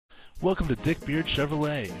Welcome to Dick Beard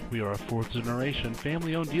Chevrolet. We are a fourth-generation,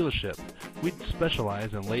 family-owned dealership. We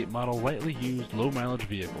specialize in late-model, lightly used, low-mileage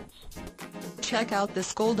vehicles. Check out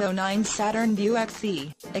this gold '09 Saturn Vue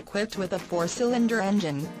XE, equipped with a 4-cylinder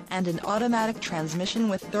engine and an automatic transmission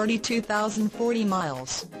with 32,040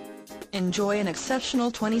 miles. Enjoy an exceptional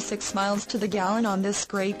 26 miles to the gallon on this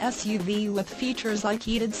great SUV with features like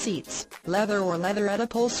heated seats, leather or leatherette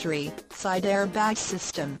upholstery, side airbag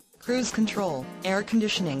system, cruise control, air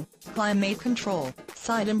conditioning, climate control,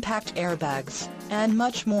 side impact airbags, and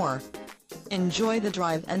much more. Enjoy the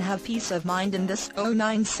drive and have peace of mind in this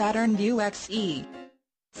 '09 Saturn Vue XE.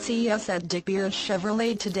 See us at Dick Beard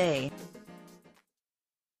Chevrolet today.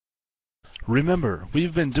 Remember,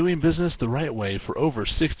 we've been doing business the right way for over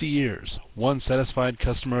 60 years, one satisfied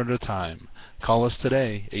customer at a time. Call us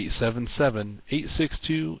today,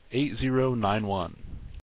 877-862-8091.